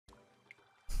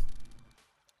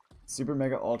Super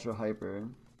Mega Ultra Hyper.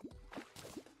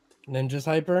 Ninja's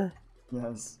hyper?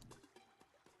 Yes.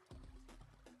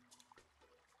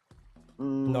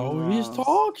 No, he's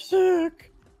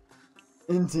toxic.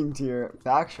 Inting tier.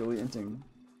 Factually inting.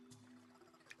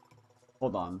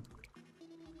 Hold on.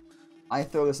 I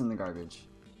throw this in the garbage.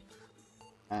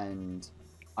 And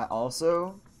I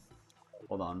also...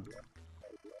 Hold on.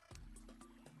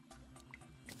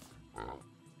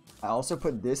 I also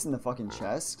put this in the fucking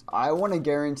chest. I want to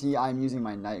guarantee I'm using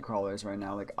my night crawlers right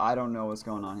now. Like, I don't know what's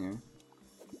going on here.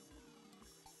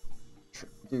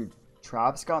 Dude,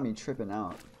 traps got me tripping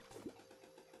out.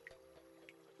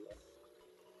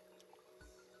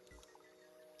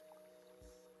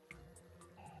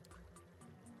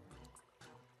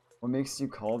 What makes you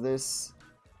call this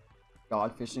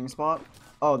God fishing spot?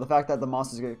 Oh, the fact that the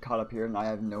monsters get caught up here and I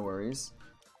have no worries.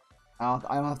 I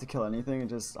don't have to kill anything, it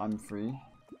just, I'm free.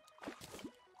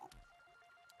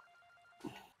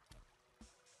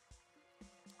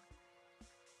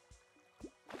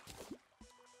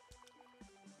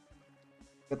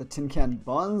 Got the tin can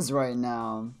buns right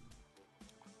now.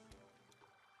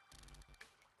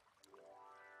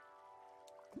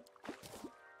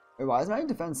 Wait, why is my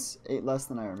defense 8 less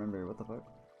than I remember? What the fuck?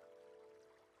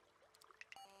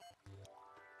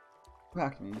 Who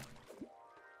hacked me?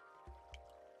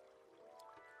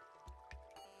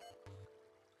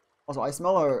 Also, I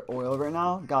smell our oil right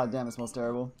now. God damn, it smells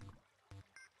terrible.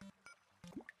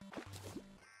 It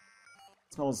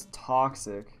smells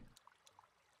toxic.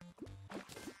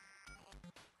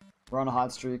 We're on a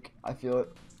hot streak. I feel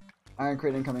it. Iron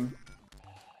crate incoming.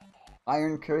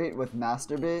 Iron crate with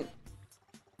masturbate.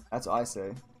 That's what I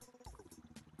say.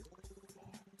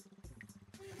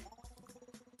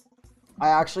 I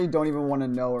actually don't even want to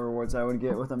know what rewards I would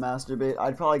get with a masturbate.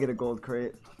 I'd probably get a gold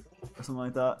crate or something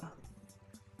like that.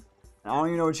 I don't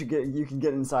even know what you can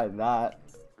get inside that.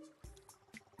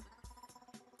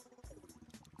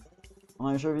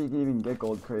 I'm not sure if you can even get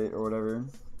gold crate or whatever.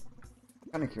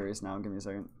 I'm kind of curious now. Give me a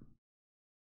second.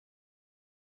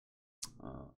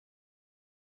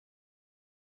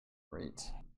 Great.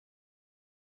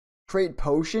 Crate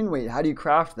potion? Wait, how do you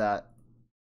craft that?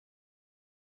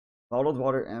 Bottled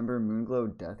water, amber,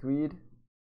 moonglow, deathweed?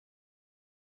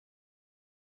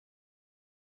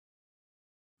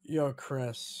 Yo,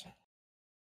 Chris.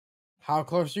 How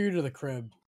close are you to the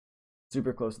crib?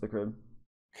 Super close to the crib.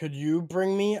 Could you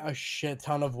bring me a shit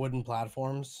ton of wooden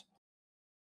platforms?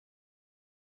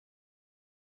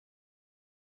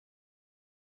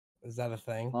 Is that a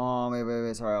thing? Oh,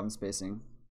 wait. Sorry, I'm spacing.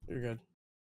 You're good.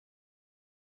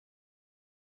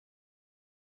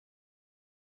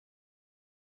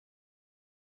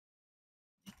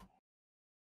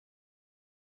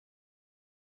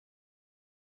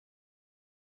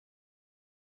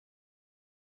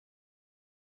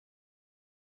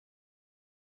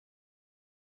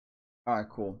 Alright,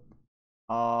 cool.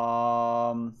 What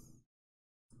are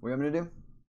you gonna do?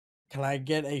 Can I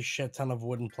get a shit ton of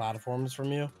wooden platforms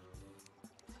from you?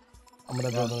 I'm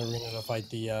gonna build an arena to fight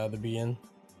the bee in.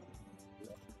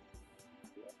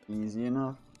 Easy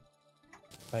enough.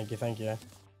 Thank you.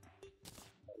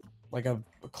 Like a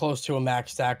close to a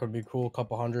max stack would be cool,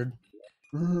 couple hundred.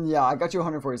 Yeah, I got you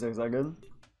 146. Is that good?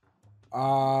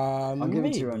 I'll give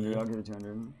you 200. I'll give you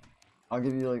 200. I'll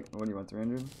give you like, what do you want?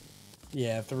 300?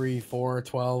 Yeah, 3, 4,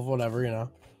 12, whatever, you know.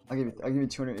 I'll give you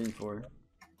 284.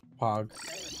 Pog.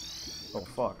 Oh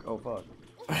fuck.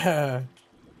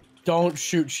 Don't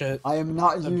shoot shit. I am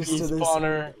not The used to this.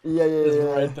 spawner yeah.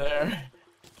 right there.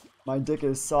 My dick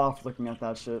is soft looking at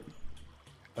that shit.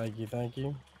 Thank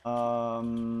you.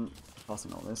 Tossing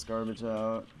all this garbage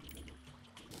out.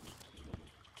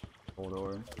 Hold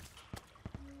over.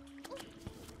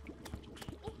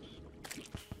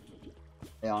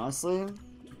 Hey, honestly, there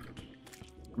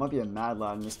might be a mad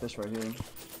lad in this fish right here.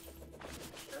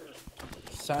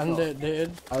 Send it,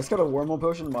 dude. I just got a wormhole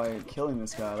potion by killing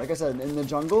this guy. Like I said, in the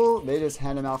jungle, they just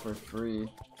hand him out for free.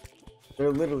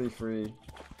 They're literally free.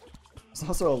 There's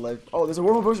also a life. Oh, there's a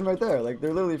wormhole potion right there. Like,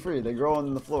 they're literally free. They grow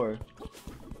on the floor.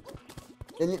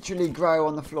 They literally grow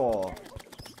on the floor.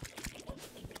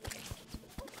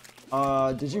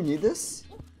 Did you need this?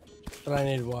 But I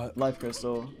need what? Life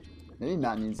crystal. Maybe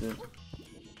Matt needs it.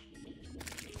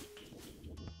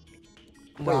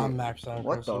 No, I'm maxed out.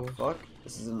 What the fuck?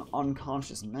 This is an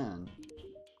unconscious man.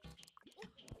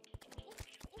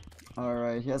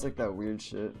 Alright, he has like that weird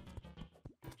shit.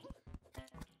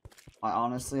 I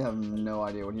honestly have no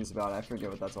idea what he's about. I forget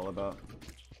what that's all about.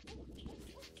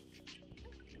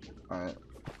 Alright.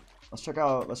 Let's check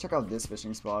out this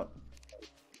fishing spot.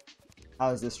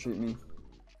 How does this treat me?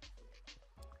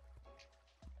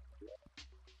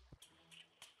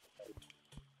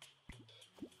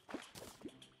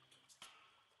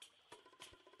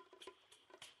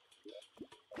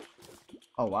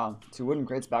 Oh wow, 2 wooden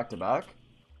crates back to back.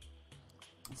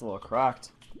 That's a little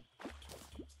cracked.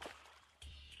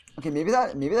 Okay, maybe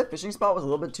that fishing spot was a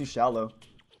little bit too shallow.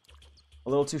 A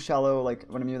little too shallow. Like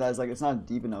what I mean by that is like it's not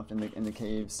deep enough in the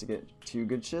caves to get too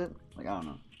good shit. Like I don't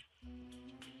know.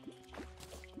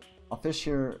 I'll fish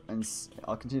here and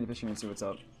I'll continue to fish here and see what's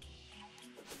up.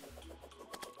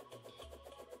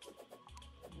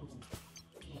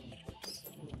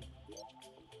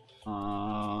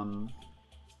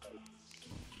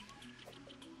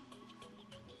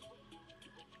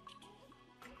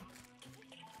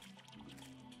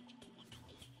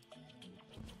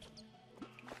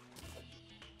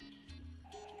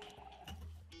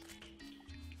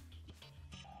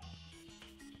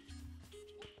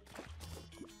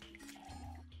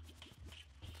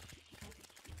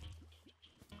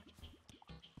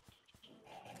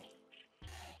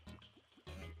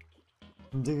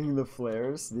 I'm digging the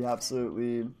flares, the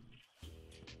absolutely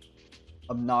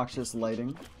obnoxious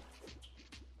lighting.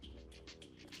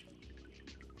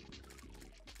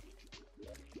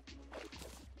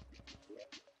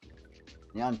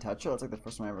 Yeah, on Tetra, that's like the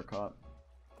first one I ever caught.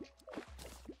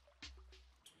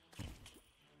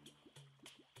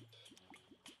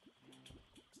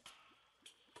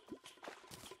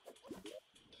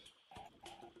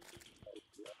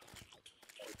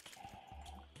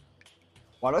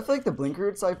 Why do I feel like the blink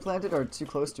roots I planted are too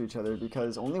close to each other?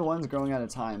 Because only one's growing at a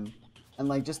time. And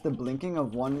like just the blinking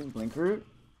of one blink root.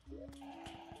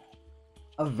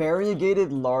 A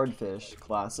variegated lardfish.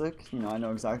 Classic. You know, I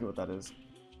know exactly what that is.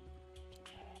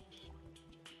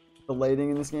 The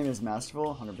lighting in this game is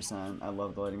masterful. 100%. I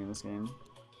love the lighting in this game.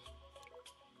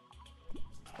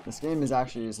 This game is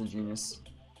actually just a genius.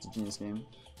 It's a genius game.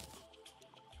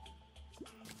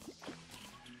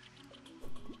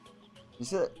 You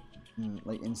see that?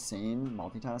 Like insane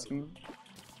multitasking.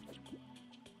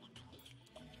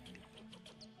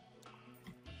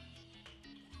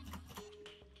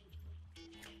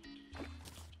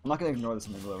 I'm not gonna ignore this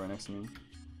Miglo right next to me.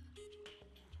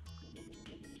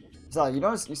 So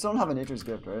you still don't have a nature's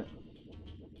gift, right?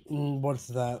 What's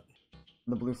that?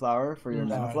 The blue flower for your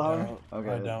mana flower? Okay,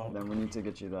 I don't. Then we need to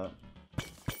get you that.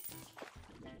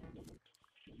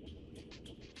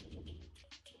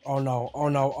 Oh no, oh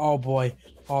no, oh boy.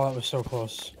 Oh, that was so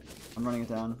close. I'm running it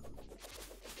down.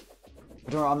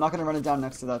 But don't worry, I'm not gonna run it down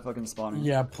next to that fucking spawner.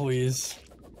 Yeah, please.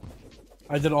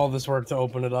 I did all this work to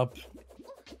open it up.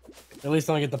 At least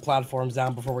let me get the platforms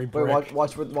down before we break. Wait,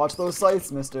 watch those sights,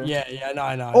 mister. Yeah, no,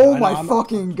 I know. Oh my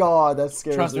fucking god, that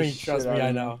scares Trust the me, shit out I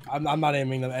of know. I'm not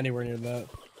aiming them anywhere near that.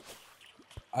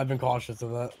 I've been cautious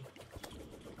of that.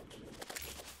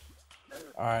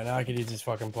 Alright, now I can use these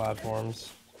fucking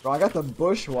platforms. Bro, I got the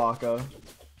bushwalker.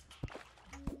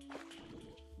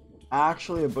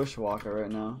 Actually a bushwalker right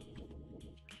now.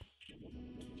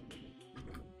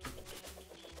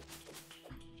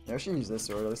 Yeah, I should use this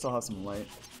sword, at least I'll have some light.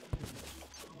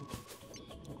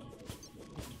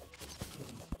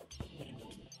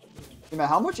 Hey man,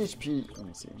 how much HP? Let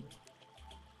me see.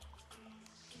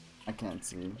 I can't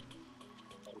see.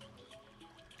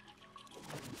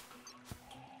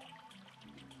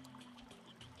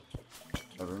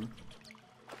 Whatever.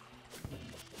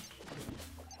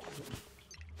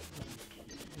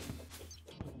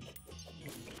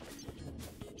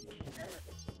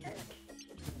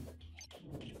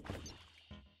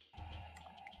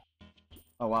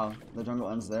 Oh wow, the jungle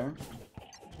ends there.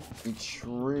 A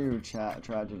true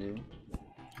tragedy.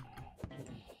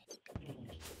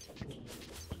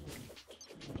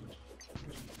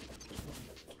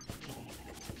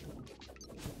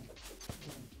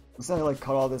 Instead, I like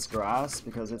cut all this grass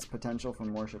because it's potential for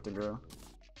more shit to grow.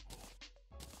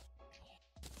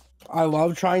 I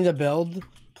love trying to build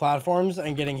platforms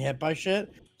and getting hit by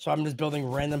shit, so I'm just building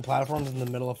random platforms in the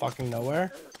middle of fucking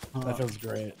nowhere. That feels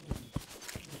great.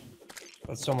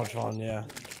 That's so much fun, yeah.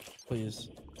 Please.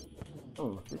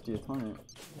 Oh, 50th planet.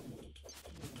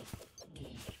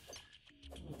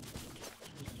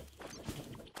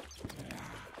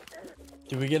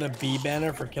 Do we get a bee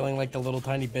banner for killing like the little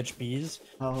tiny bitch bees?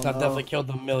 Oh, I've no. definitely killed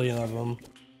a million of them.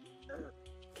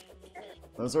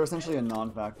 Those are essentially a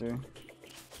non-factor.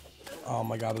 Oh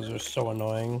my god, those are so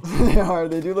annoying. They are.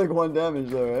 They do like 1 damage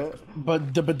though, right?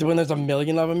 But when there's a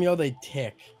million of them, yo, they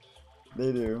tick.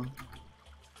 They do.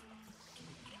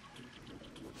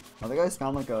 I think I just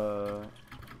found like a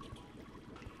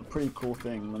pretty cool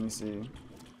thing. Let me see.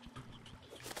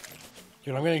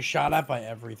 Dude, I'm getting shot at by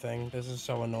everything. This is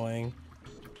so annoying.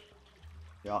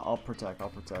 Yeah, I'll protect. I'll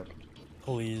protect.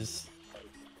 Please.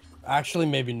 Actually,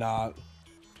 maybe not.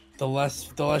 The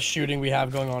less shooting we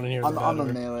have going on in here, the better. I'm a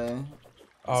melee.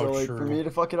 Oh, so like true. for me to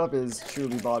fuck it up is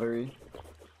truly bottery.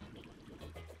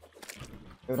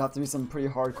 would have to be some pretty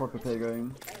hardcore Pepe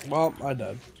going. Well, I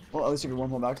died. Well, at least you could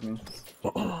wormhole back to me.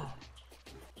 Oh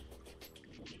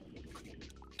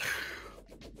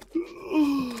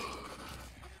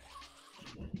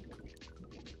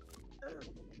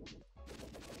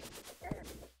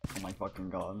my fucking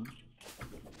god.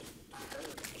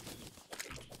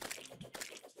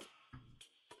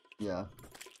 Yeah.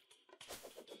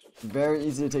 Very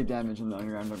easy to take damage in the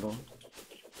underground jungle.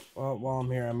 Well, while I'm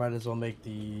here, I might as well make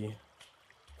the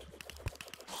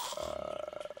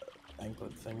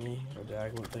anklet thingy or the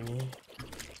aglet thingy.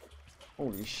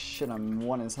 Holy shit, I'm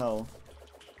one as hell.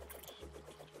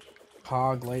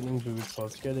 Hog lightning boots.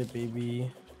 Let's get it,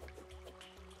 baby.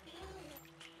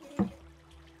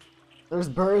 There's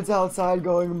birds outside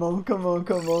going monka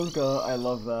monka monka. I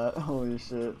love that. Holy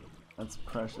shit. That's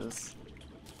precious.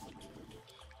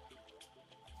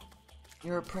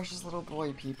 You're a precious little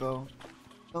boy, Peepo.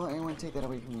 Don't let anyone take that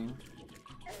away from you.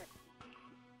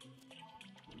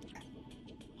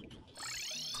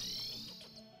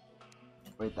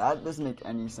 Wait, that doesn't make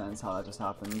any sense how that just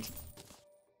happened.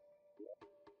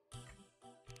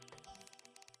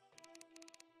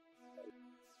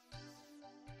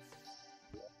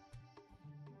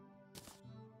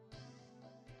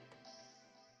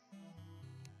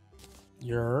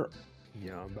 You're...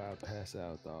 Yeah, I'm about to pass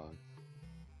out, dog.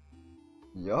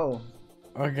 Yo.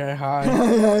 Okay, hi.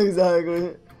 Yeah,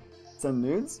 exactly. Some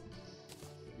nudes?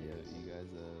 Yeah, you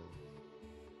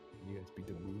guys beat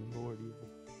the moon lord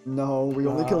even? No, we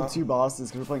only killed 2 bosses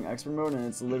because we're playing expert mode and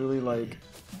it's literally like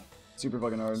super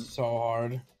fucking hard. So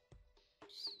hard.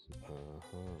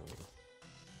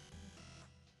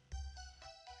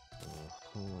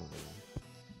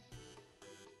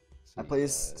 I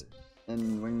placed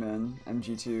in Wingman,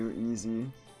 MG2, easy.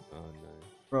 Oh, nice.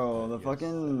 Bro, the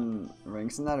fucking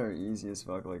ranks in that are easy as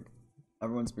fuck, like,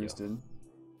 everyone's boosted.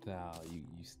 Wow, you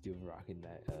still rocking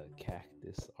that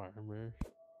cactus armor?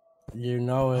 You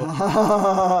know it.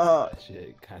 That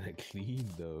shit kinda clean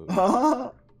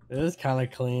though. It is kind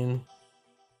of clean.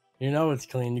 You know it's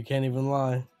clean. You can't even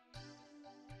lie.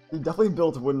 He definitely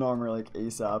built wooden armor like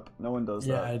ASAP. No one does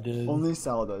that. Yeah, I did. Only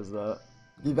Sal does that.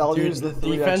 He values Dude, the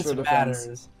 3 extra defense.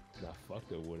 matters. Nah, fuck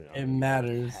the wooden armor. It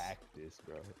matters. Cactus,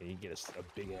 bro. And you get a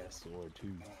big ass sword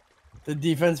too. The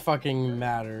defense fucking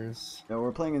matters. Yeah,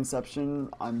 we're playing Inception.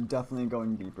 I'm definitely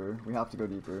going deeper. We have to go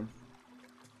deeper.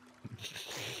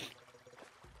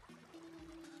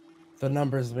 The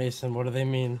numbers, Mason, what do they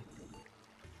mean?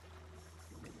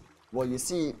 Well, you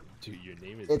see, Dude, your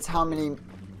name is it's how many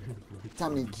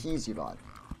keys you bought.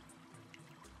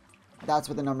 That's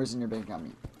what the numbers in your bank account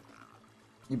mean.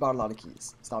 You bought a lot of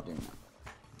keys. Stop doing that.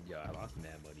 Yo, I lost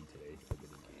mad money today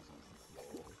opening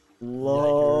cases.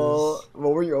 Lol.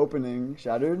 What were you opening?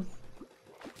 Shattered?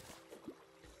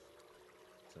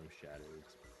 Some shattered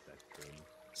spectrum.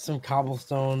 Some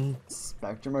cobblestone.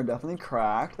 Spectrum are definitely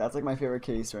cracked. That's like my favorite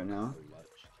case right now. Clutch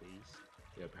case.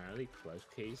 Yeah, apparently clutch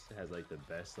case has like the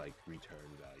best like return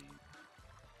value.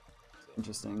 So,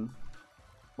 Interesting.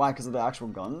 Why? Because of the actual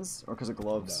guns or because of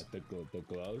gloves? the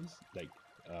gloves, like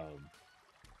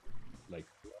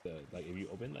if you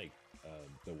open like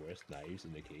the worst knives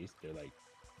in the case, they're like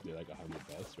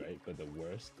 $100, right? But the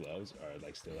worst gloves are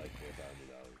like still like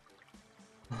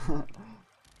 $4,000.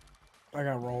 I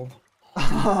got rolled.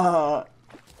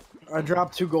 I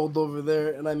dropped 2 gold over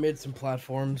there and I made some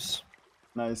platforms.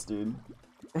 Nice, dude.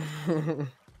 And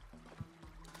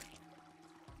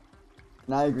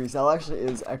I agree. Sal actually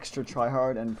is extra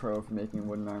tryhard and pro for making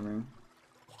wooden armor.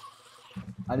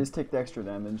 I just take the extra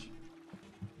damage.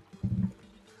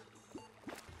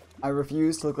 I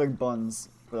refuse to look like buns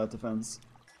for that defense.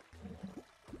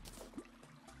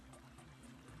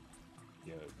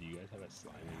 Yo, do you guys have a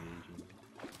slime invasion?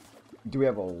 Do we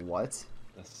have a what?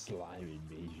 A slime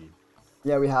invasion.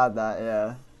 Yeah, we had that,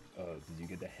 yeah. Oh, did you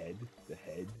get the head? The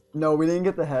head? No, we didn't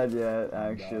get the head yet,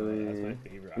 actually. No, that's my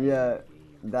favorite. Yeah,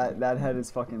 that head is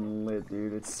fucking lit,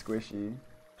 dude. It's squishy.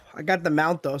 I got the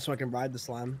mount though, so I can ride the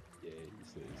slime. Yeah,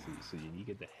 so you need to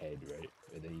get the head, right?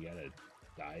 And then you gotta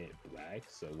dye it black,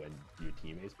 so when your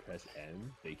teammates press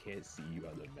M, they can't see you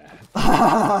on the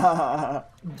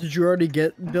map. Did you already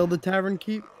build a tavern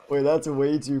keep? Wait, that's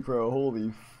way too pro.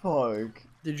 Holy fuck.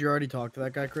 Did you already talk to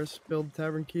that guy, Chris? Build a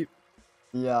tavern keep?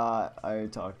 Yeah, I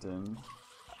talked to him.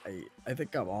 I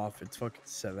think I'm off. It's fucking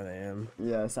 7 AM.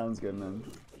 Yeah, sounds good, man.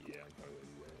 Yeah, I'm probably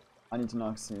gonna do I need to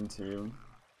knock scene too.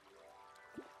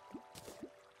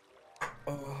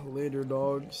 Later,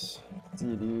 dogs. See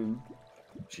you, dude.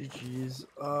 GG's.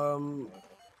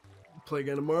 Play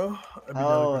again tomorrow? I'll be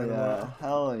Hell down to play yeah, tomorrow.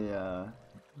 hell yeah.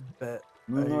 Bet.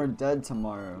 Moonlord dead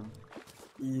tomorrow.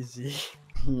 Easy.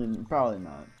 Probably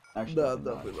not. Actually, No,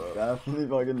 definitely definitely not. not. Definitely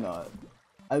fucking not.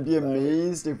 I'd be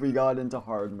amazed if we got into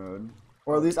hard mode,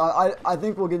 or at least I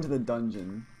think we'll get into the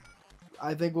dungeon.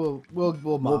 I think we'll We'll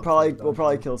mob probably through the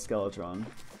dungeon. kill Skeletron.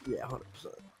 Yeah, 100%.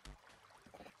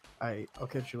 Alright, I'll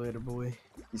catch you later, boy.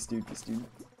 Peace, dude. Peace, dude.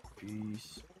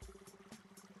 Peace.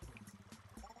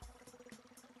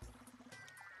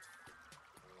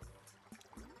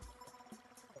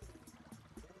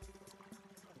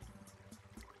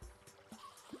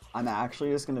 I'm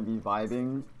actually just gonna be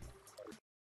vibing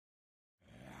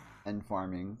and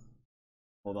farming.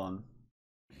 Hold on.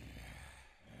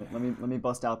 Let me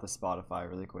bust out the Spotify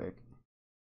really quick.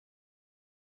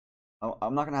 Oh,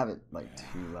 I'm not gonna have it like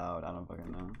too loud. I don't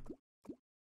fucking know.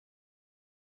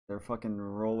 They're fucking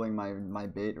rolling my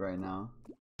bait right now.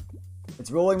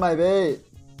 It's rolling my bait.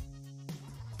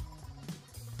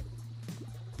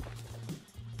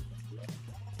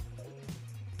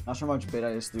 Not sure how much bait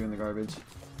I just threw in the garbage.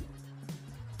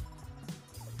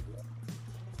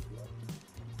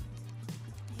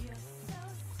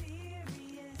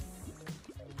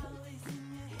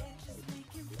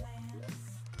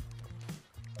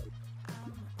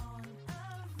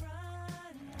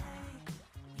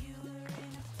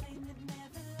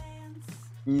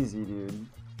 Easy, dude.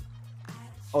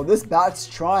 Oh, this bat's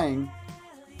trying.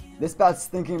 This bat's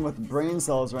thinking with brain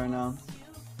cells right now.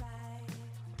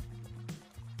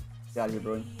 Get out of here,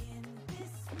 bro.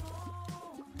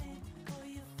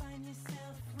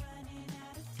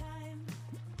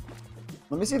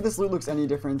 Let me see if this loot looks any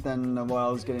different than what I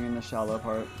was getting in the shallow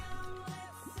part.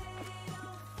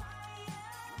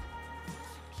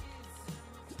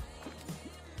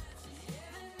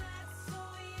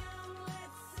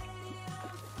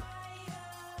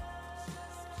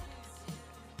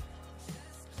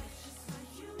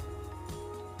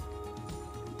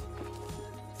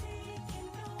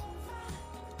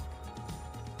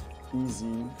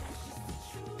 Easy.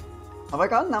 Have I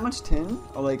gotten that much tin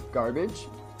or like garbage?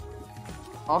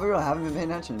 I'll be real, I haven't been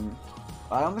paying attention.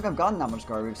 I don't think I've gotten that much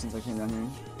garbage since I came down here.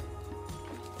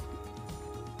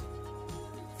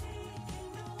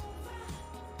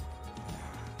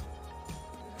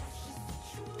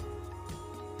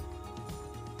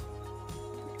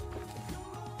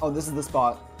 Oh, this is the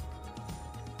spot.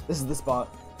 This is the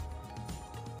spot.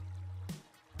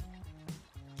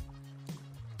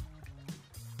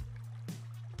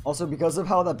 Also, because of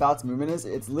how that bat's movement is,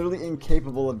 it's literally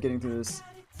incapable of getting through this.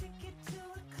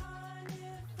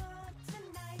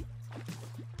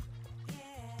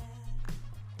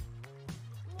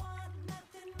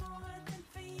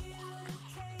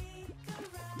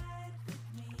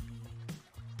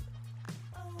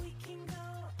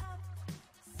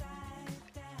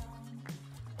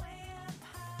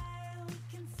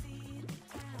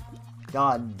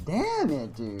 God damn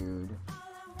it, dude.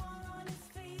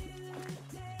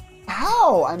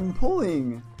 How? I'm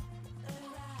pulling.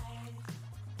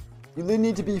 You literally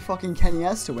need to be fucking Kenny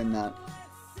S to win that.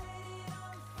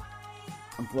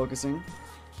 I'm focusing.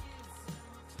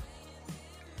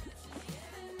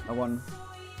 I won.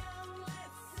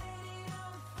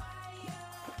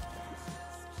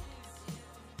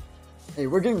 Hey,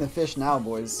 we're getting the fish now,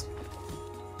 boys.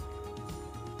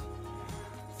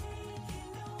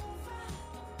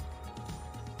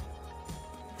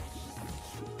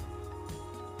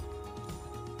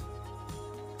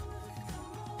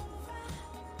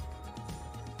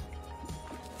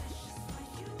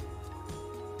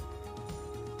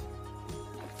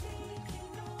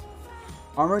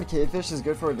 Armored cavefish is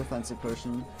good for a defensive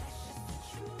potion.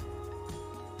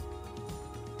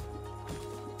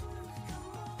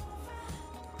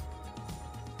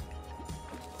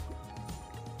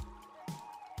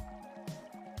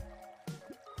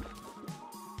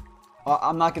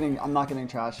 I'm not getting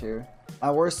trash here.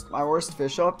 My worst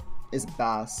fish up is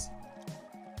bass.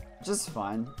 Which is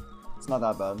fine. It's not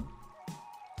that bad.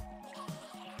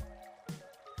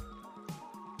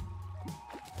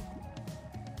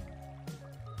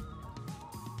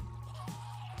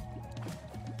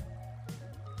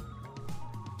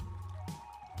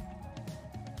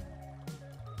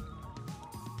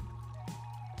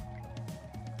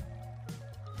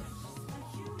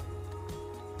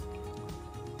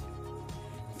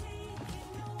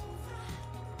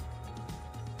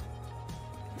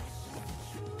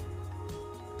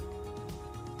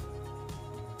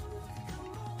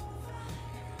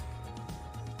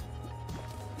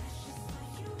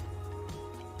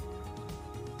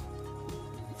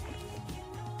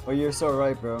 Oh, you're so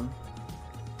right, bro.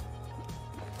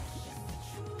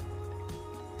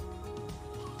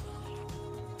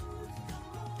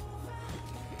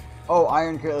 Oh,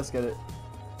 iron crate, let's get it.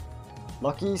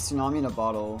 Lucky tsunami in a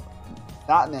bottle.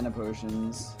 That mana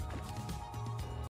potions.